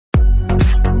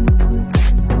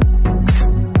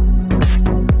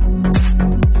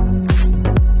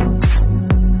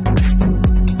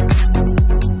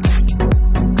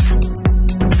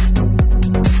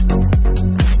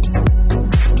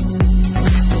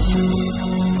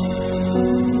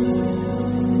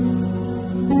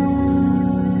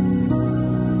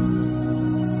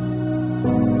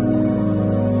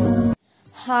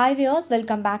Hi viewers,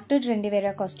 welcome back to Trendieviera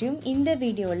costume. In this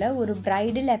video, ஒரு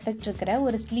bridal effect இருக்கிற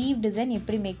ஒரு sleeve design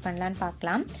எப்படி make பண்ணலாம்னு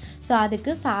பார்க்கலாம். So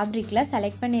அதுக்கு fabricல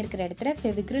select பண்ணியிருக்கிற இடத்துல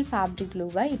fevicryl fabric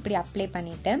glue இப்படி apply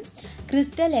பண்ணிட்டு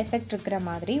crystal effect இருக்கிற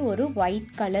மாதிரி ஒரு white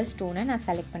color stone நான்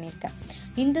select பண்ணியிருக்கேன்.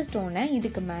 இந்த stone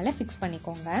இதுக்கு மேல fix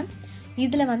பண்ணிக்கோங்க.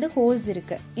 இதுல வந்து holes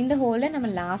இருக்கு. இந்த hole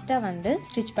நம்ம லாஸ்டா வந்து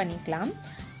stitch பண்ணிக்கலாம்.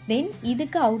 Then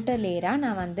இதுக்கு outer layer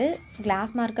நான் வந்து glass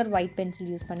marker white pencil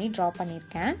use பண்ணி draw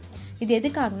பண்ணிருக்கேன். இது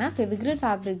எதுக்காகனா fevicryl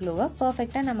fabric glue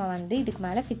perfectா நம்ம வந்து இதுக்கு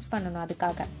மேல fix பண்ணனும்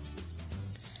அதுக்காக.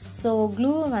 So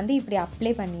glue வந்து இப்படி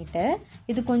அப்ளை பண்ணிட்டு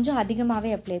இது கொஞ்சம்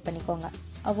அதிகமாவே அப்ளை பண்ணிக்கோங்க.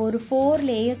 ஒரு 4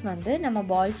 layers வந்து நம்ம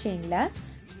ball chainல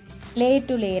layer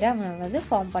to layer வந்து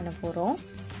ஃபார்ம் பண்ண போறோம்.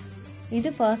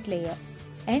 இது first layer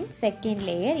and second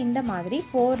layer இந்த மாதிரி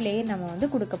 4 layer நம்ம வந்து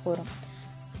கொடுக்க போறோம்.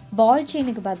 Ball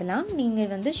chainக்கு பதிலா நீங்க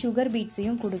வந்து sugar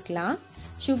beadsையும் கொடுக்கலாம்.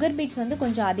 Sugar beads வந்து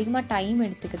கொஞ்சம் அதிகமா டைம்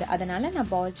எடுத்துக்குது. அதனால நான்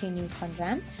ball chain யூஸ்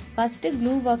பண்றேன். ஃபர்ஸ்ட்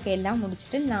glue work எல்லாம்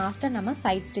முடிச்சிட்டு லாஸ்டா நம்ம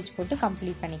side stitch போட்டு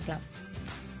கம்ப்ளீட் பண்ணிக்கலாம்.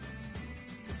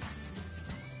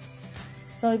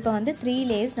 சோ இப்போ வந்து 3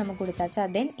 layers நம்ம கொடுத்தாச்சா.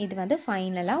 then இது வந்து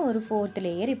ஃபைனலா ஒரு 4th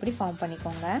layer இப்படி ஃபார்ம்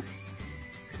பண்ணிக்கோங்க.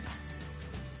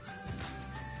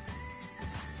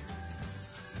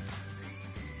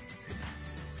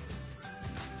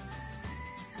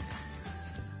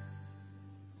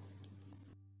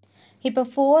 இப்போ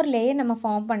 4 லேயர் நம்ம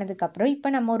ஃபார்ம் பண்ணதுக்கு அப்புறம் இப்போ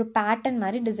நம்ம ஒரு பேட்டர்ன்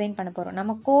மாதிரி டிசைன் பண்ண போறோம்.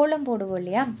 நம்ம கோலம் போடுவோம்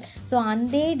இல்லையா, சோ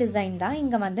அந்த டிசைன் தான்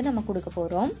இங்க வந்து நம்ம கொடுக்க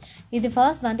போறோம். இது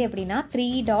ஃபர்ஸ்ட் வந்து எப்படின்னா 3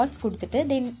 டாட்ஸ் கொடுத்துட்டு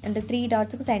தென் அந்த 3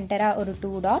 டாட்ஸ்க்கு சென்டரா ஒரு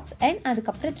 2 டாட்ஸ் அண்ட்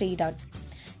அதுக்கு அப்புறம் 3 டாட்ஸ்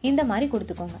இந்த மாதிரி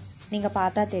கொடுத்துக்கோங்க. நீங்க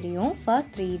பார்த்தா தெரியும்.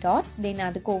 ஃபர்ஸ்ட் 3 டாட்ஸ் தென்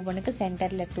அதுக்கு ஒவ்வொன்றுக்கு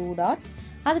சென்டர்ல 2 டாட்ஸ்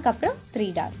அதுக்கு அப்புறம்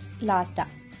 3 டாட்ஸ் லாஸ்டா.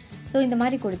 சோ இந்த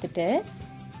மாதிரி கொடுத்துட்டு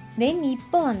then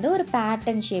இப்போ வந்து ஒரு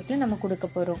பேட்டர்ன் ஷேப்ல நம்ம கொடுக்க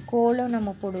போறோம். கோலம் நம்ம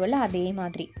போடுவோம்ல அதே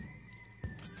மாதிரி.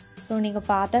 சோ நீங்க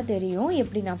பார்த்தா தெரியும்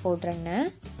எப்படி நான் போடுறேன்னு.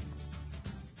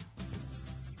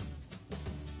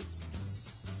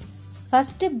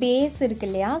 ஃபர்ஸ்ட் பேஸ் இருக்கு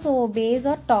இல்லையா, சோ பேஸ்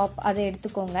ஆர் டாப் அதை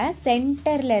எடுத்துக்கோங்க.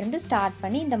 சென்டர்ல இருந்து ஸ்டார்ட்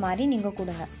பண்ணி இந்த மாதிரி நீங்க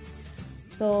கொடுங்க.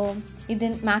 சோ இது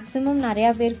மேக்ஸிமம்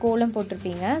நிறைய பேர் கோலம்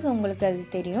போட்டிருப்பீங்க. ஸோ உங்களுக்கு அது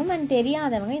தெரியும். அண்ட்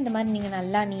தெரியாதவங்க இந்த மாதிரி நீங்க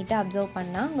நல்லா நீட்டா அப்சர்வ்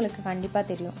பண்ணா உங்களுக்கு கண்டிப்பா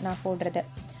தெரியும் நான் போடுறது.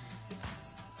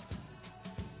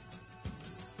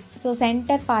 ஸோ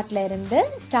சென்டர் பார்ட்ல இருந்து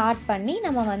ஸ்டார்ட் பண்ணி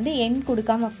நம்ம வந்து எண்ட்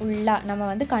கொடுக்காம ஃபுல்லா நம்ம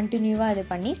வந்து கண்டினியூவா இது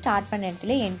பண்ணி ஸ்டார்ட் பண்ண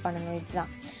இடத்துல எண்ட் பண்ணணும்.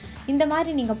 இதுதான். இந்த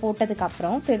மாதிரி நீங்க போட்டதுக்கு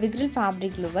அப்புறம் fevicryl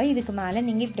fabric glue இதுக்கு மேல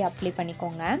நீங்க இப்படி அப்ளை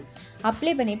பண்ணிக்கோங்க.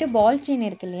 அப்ளை பண்ணிட்டு பால் செயின்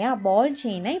இருக்கு இல்லையா, பால்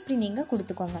செயினை இப்படி நீங்க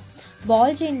கொடுத்துக்கோங்க.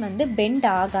 பால் செயின் வந்து பெண்ட்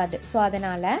ஆகாது. ஸோ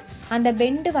அதனால அந்த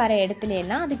பெண்ட் வர இடத்துல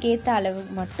எல்லாம் அதுக்கேற்ற அளவு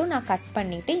மட்டும் நான் கட்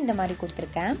பண்ணிட்டு இந்த மாதிரி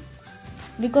கொடுத்துருக்கேன்.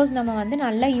 பிகாஸ் நம்ம வந்து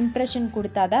நல்லா இம்ப்ரெஷன்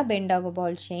கொடுத்தாதான் பெண்ட் ஆகும்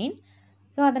பால் செயின்.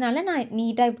 ஸோ அதனால நான்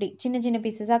நீட்டா இப்படி சின்ன சின்ன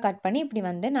பீசஸா கட் பண்ணி இப்படி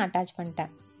வந்து நான் அட்டாச் பண்ணிட்டேன்.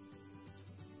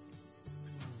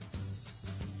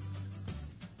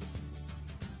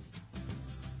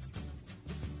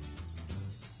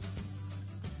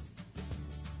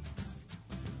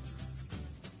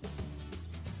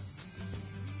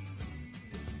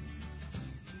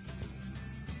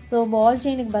 ஸோ பால்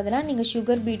செயினுக்கு பதிலாக நீங்கள்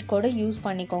சுகர் பீட் கூட யூஸ்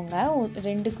பண்ணிக்கோங்க.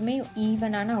 ரெண்டுக்குமே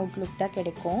ஈவனான அவுட்லுக் தான்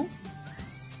கிடைக்கும்.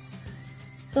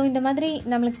 ஸோ இந்த மாதிரி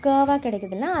நம்மளுக்கு கர்வாக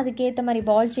கிடைக்குதுல்ல, அதுக்கேற்ற மாதிரி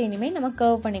பால் செயினுமே நம்ம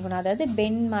கர்வ் பண்ணிக்கணும். அதாவது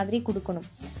பெண்ட் மாதிரி கொடுக்கணும்.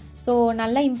 ஸோ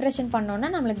நல்லா இம்ப்ரெஷன் பண்ணோன்னா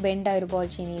நம்மளுக்கு பெண்ட் ஆயிரும்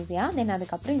பால் செயின் ஈஸியாக. தென்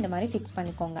அதுக்கப்புறம் இந்த மாதிரி ஃபிக்ஸ்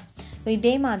பண்ணிக்கோங்க. ஸோ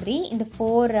இதே மாதிரி இந்த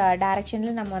 4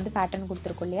 டைரக்ஷனில் நம்ம வந்து பேட்டர்ன்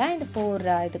கொடுத்துருக்கோம் இல்லையா, இந்த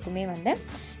 4 இதுக்குமே வந்து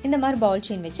இந்த மாதிரி பால்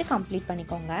செயின் வச்சு கம்ப்ளீட்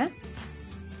பண்ணிக்கோங்க.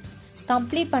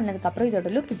 கம்ப்ளீட் பண்ணதுக்கப்புறம் இதோட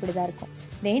லுக் இப்படி தான் இருக்கும்.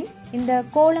 தென் இந்த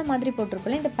கோலம் மாதிரி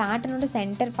போட்டிருக்கோம்ல, இந்த பேட்டர்னோட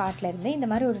சென்டர் பார்ட்ல இருந்து இந்த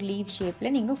மாதிரி ஒரு லீவ்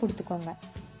ஷேப்பில் நீங்கள் கொடுத்துக்கோங்க.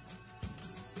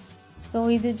 ஸோ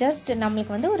இது ஜஸ்ட்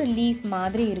நம்மளுக்கு வந்து ஒரு லீஃப்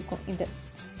மாதிரி இருக்கும். இது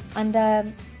அந்த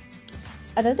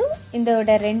அதாவது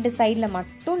இதோட 2 சைடில்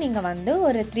மட்டும் நீங்கள் வந்து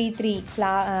ஒரு 3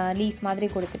 லீஃப் மாதிரி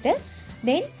கொடுத்துட்டு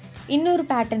தென் இன்னொரு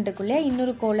பேட்டர்ன் இருக்கு இல்லையா,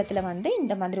 இன்னொரு கோலத்தில் வந்து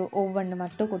இந்த மாதிரி ஒவ்வொன்று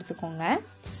மட்டும் கொடுத்துக்கோங்க.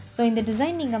 ஸோ இந்த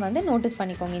டிசைன் நீங்கள் வந்து நோட்டீஸ்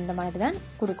பண்ணிக்கோங்க. இந்த மாதிரி தான்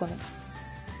கொடுக்கணும்.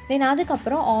 தென்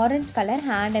அதுக்கப்புறம் orange colour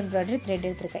hand embroidery thread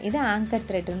எடுத்துருக்கேன். இது ஆங்கர்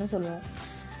த்ரெட்னு சொல்லுவோம்.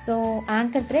 So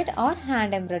anchor thread R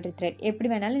hand embroidery thread எப்படி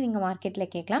வேணாலும் நீங்கள்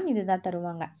மார்க்கெட்டில் கேட்கலாம். இதுதான்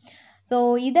தருவாங்க. ஸோ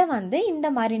இதை வந்து இந்த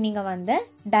மாதிரி நீங்கள் வந்து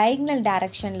டயகனல்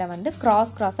டைரக்ஷனில் வந்து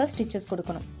கிராஸாக ஸ்டிச்சஸ்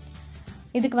கொடுக்கணும்.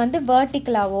 இதுக்கு வந்து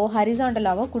வெர்டிக்கலாவோ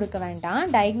ஹரிசாண்டலாவோ கொடுக்க வேண்டாம்.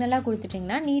 டயகனலாக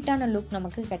கொடுத்துட்டிங்கன்னா நீட்டான லுக்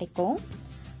நமக்கு கிடைக்கும்.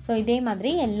 ஸோ இதே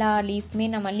மாதிரி எல்லா லீஃப்மே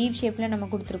நம்ம லீவ் ஷேப்பில் நம்ம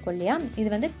கொடுத்துருக்கோம் இல்லையா, இது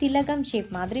வந்து திலகம்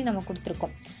ஷேப் மாதிரி நம்ம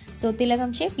கொடுத்துருக்கோம். ஸோ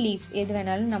திலகம் ஷேப் லீஃப் எது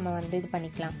வேணாலும் நம்ம வந்து இது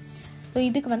பண்ணிக்கலாம். ஸோ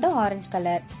இதுக்கு வந்து orange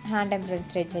colour hand embroidery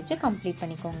thread வச்சு கம்ப்ளீட்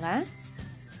பண்ணிக்கோங்க.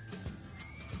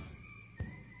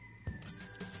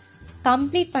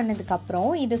 கம்ப்ளீட்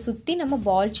பண்ணதுக்கப்புறம் இதை சுற்றி நம்ம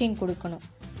பால் செயின் கொடுக்கணும்.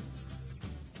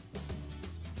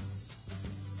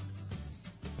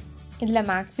 இதில்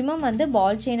மேக்ஸிமம் வந்து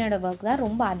பால் செயினோட ஒர்க் தான்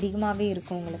ரொம்ப அதிகமாகவே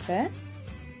இருக்கும் உங்களுக்கு.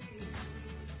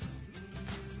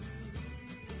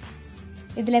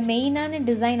 இதில் மெயினான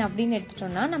டிசைன் அப்படின்னு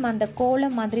எடுத்துட்டோம்னா நம்ம அந்த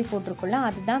கோலம் மாதிரி போட்டிருக்கோம்ல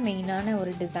அதுதான் மெயினான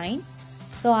ஒரு டிசைன்.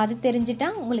 ஸோ அது தெரிஞ்சிட்டா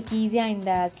உங்களுக்கு ஈஸியாக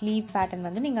இந்த ஸ்லீவ் பேட்டர்ன்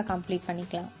வந்து நீங்கள் கம்ப்ளீட்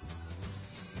பண்ணிக்கலாம்.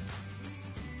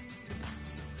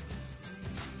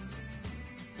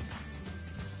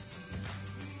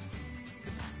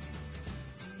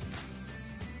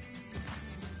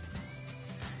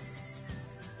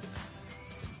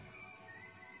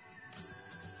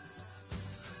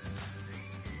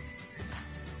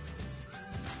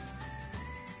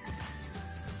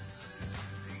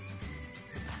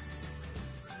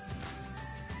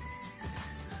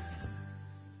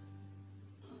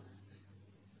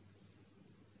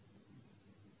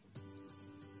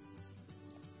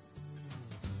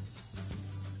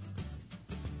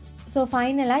 ஸோ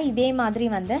ஃபைனலாக இதே மாதிரி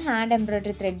வந்து ஹேண்ட்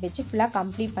எம்ப்ராய்டரி த்ரெட் வச்சு ஃபுல்லாக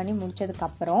கம்ப்ளீட் பண்ணி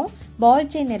முடிச்சதுக்கப்புறம் பால்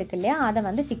செயின் இருக்கு இல்லையா அதை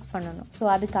வந்து ஃபிக்ஸ் பண்ணணும். ஸோ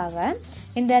அதுக்காக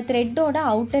இந்த த்ரெட்டோட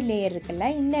அவுட்டர் லேயர்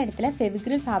இருக்குல்ல இந்த இடத்துல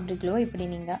ஃபெவிக்ரில் ஃபேப்ரிக் க்ளூ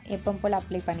இப்படி நீங்கள் எப்போ போல்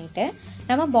அப்ளை பண்ணிவிட்டு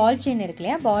நம்ம பால் செயின் இருக்கு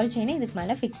இல்லையா பால் செயினை இதுக்கு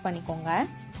மேலே ஃபிக்ஸ் பண்ணிக்கோங்க.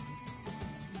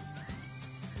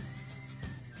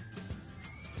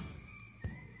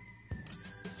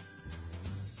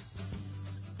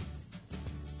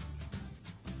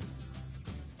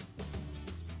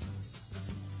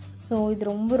 ஸோ இது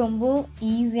ரொம்ப ரொம்ப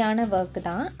ஈஸியான ஒர்க்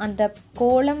தான். அந்த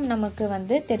கோலம் நமக்கு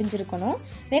வந்து தெரிஞ்சிருக்கணும்.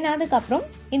 தென் அதுக்கப்புறம்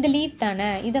இந்த லீஃப் தானே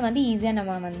இதை வந்து ஈஸியாக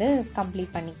நம்ம வந்து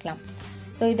கம்ப்ளீட் பண்ணிக்கலாம்.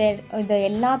 ஸோ இதை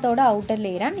எல்லாத்தோட அவுட்டர்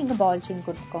லேயராக நீங்கள் பால் செயின்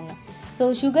கொடுத்துக்கோங்க. ஸோ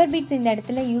சுகர் பீட்ஸ் இந்த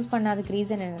இடத்துல யூஸ் பண்ணாததுக்கு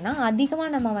ரீசன் என்னென்னா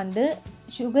அதிகமாக நம்ம வந்து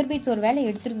சுகர் பீட்ஸ் ஒரு வேளை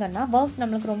எடுத்துருந்தோம்னா ஒர்க்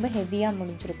நம்மளுக்கு ரொம்ப ஹெவியாக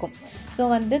முடிஞ்சிருக்கும்.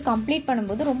 ஸோ வந்து கம்ப்ளீட்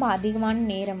பண்ணும்போது ரொம்ப அதிகமான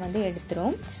நேரம் வந்து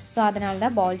எடுத்துரும். ஸோ அதனால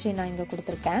தான் பால் செயின் நான் இங்கே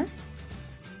கொடுத்துருக்கேன்.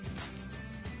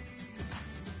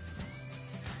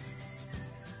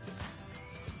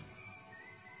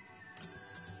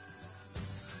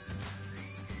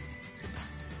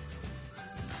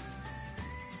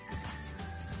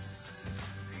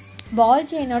 பால்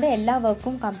செயினோட எல்லா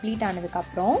ஒர்க்கும் கம்ப்ளீட்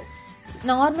ஆனதுக்கப்புறம்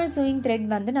நார்மல் சூயிங் த்ரெட்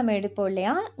வந்து நம்ம எடுப்போம்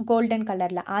இல்லையா கோல்டன்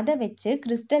கலரில் அதை வச்சு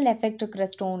கிறிஸ்டல் எஃபெக்ட் இருக்கிற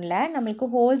ஸ்டோனில் நம்மளுக்கு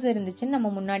ஹோல்ஸ் இருந்துச்சுன்னு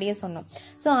நம்ம முன்னாடியே சொன்னோம்.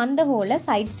 ஸோ அந்த ஹோலை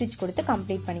சைட் ஸ்டிச் கொடுத்து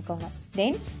கம்ப்ளீட் பண்ணிக்கோங்க.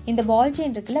 தென் இந்த பால்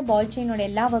செயின் இருக்குல்ல பால் செயினோட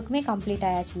எல்லா ஒர்க்குமே கம்ப்ளீட்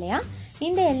ஆயாச்சு இல்லையா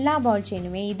இந்த எல்லா பால்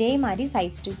செயினுமே இதே மாதிரி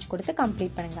சைட் ஸ்டிச் கொடுத்து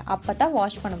கம்ப்ளீட் பண்ணுங்கள். அப்போ தான்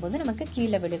வாஷ் பண்ணும்போது நமக்கு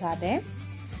கீழே விழுகாது.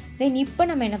 தென் இப்போ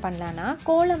நம்ம என்ன பண்ணலான்னா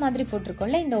கோலம் மாதிரி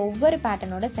போட்டிருக்கோம்ல இந்த ஒவ்வொரு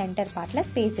பேட்டர்னோட சென்டர் பார்ட்டில்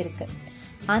ஸ்பேஸ் இருக்குது.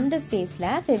 அந்த ஸ்பேஸில்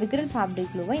ஃபெவிக்ரில்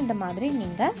ஃபேப்ரிக் க்ளூவை இந்த மாதிரி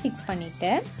நீங்கள் ஃபிக்ஸ்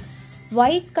பண்ணிவிட்டு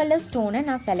ஒயிட் கலர் ஸ்டோனை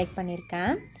நான் செலக்ட்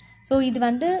பண்ணியிருக்கேன். ஸோ இது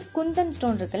வந்து குந்தன்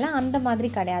ஸ்டோன் இருக்குல்ல அந்த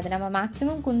மாதிரி கிடையாது. நம்ம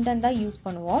மேக்ஸிமம் குந்தன் தான் யூஸ்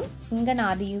பண்ணுவோம். இங்கே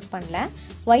நான் அது யூஸ் பண்ணல.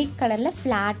 ஒயிட் கலரில்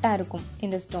ஃப்ளாட்டாக இருக்கும்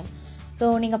இந்த ஸ்டோன். ஸோ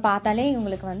நீங்கள் பார்த்தாலே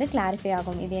உங்களுக்கு வந்து கிளாரிஃபை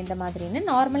ஆகும் இது எந்த மாதிரின்னு.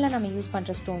 நார்மலாக நம்ம யூஸ்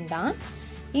பண்ணுற ஸ்டோன் தான்.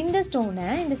 இந்த ஸ்டோனை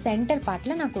இந்த சென்டர்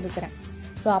பார்ட்டில் நான் கொடுக்குறேன்.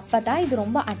 ஸோ அப்போ தான் இது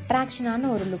ரொம்ப அட்ராக்ஷனான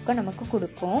ஒரு லுக்கை நமக்கு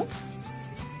கொடுக்கும்.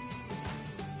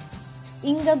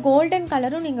 இங்கே கோல்டன்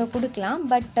கலரும் நீங்கள் கொடுக்கலாம்.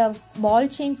 பட் பால்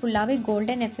செயின் ஃபுல்லாகவே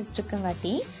கோல்டன் எஃபெக்ட்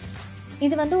இருக்குங்காட்டி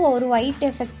இது வந்து ஒரு ஒயிட்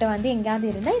எஃபெக்ட் வந்து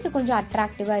எங்கேயாவது இருந்தால் இது கொஞ்சம்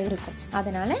அட்ராக்டிவாக இருக்கும்.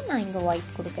 அதனால் நான் இங்கே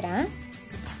ஒயிட் கொடுக்குறேன்.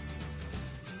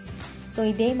 ஸோ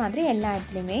இதே மாதிரி எல்லா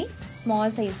இடத்துலையுமே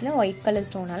ஸ்மால் சைஸில் ஒயிட் கலர்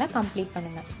ஸ்டோனால் கம்ப்ளீட்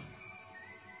பண்ணுங்கள்.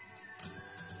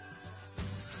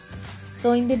 ஸோ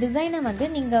இந்த டிசைனை வந்து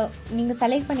நீங்கள்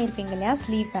செலக்ட் பண்ணியிருப்பீங்க இல்லையா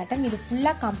ஸ்லீவ் பேட்டர்ன் இது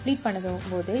ஃபுல்லாக கம்ப்ளீட்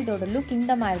பண்ணும்போது இதோட லுக்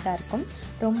இந்த மாதிரி தான் இருக்கும்.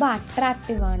 ரொம்ப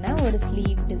அட்ராக்டிவான ஒரு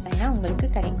ஸ்லீவ் டிசைனாக உங்களுக்கு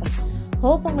கிடைக்கும்.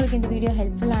 ஹோப் உங்களுக்கு இந்த வீடியோ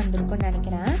ஹெல்ப்ஃபுல்லாக இருந்திருக்கும்னு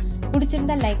நினைக்கிறேன்.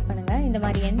 பிடிச்சிருந்தா லைக் பண்ணுங்கள். இந்த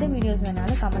மாதிரி எந்த வீடியோஸ்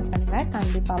வேணாலும் கமெண்ட் பண்ணுங்கள்.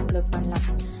 கண்டிப்பாக அப்லோட் பண்ணலாம்.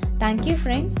 Thank you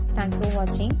friends. தேங்க்ஸ் ஃபார்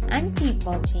வாட்சிங் அண்ட் கீப்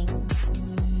வாட்சிங்.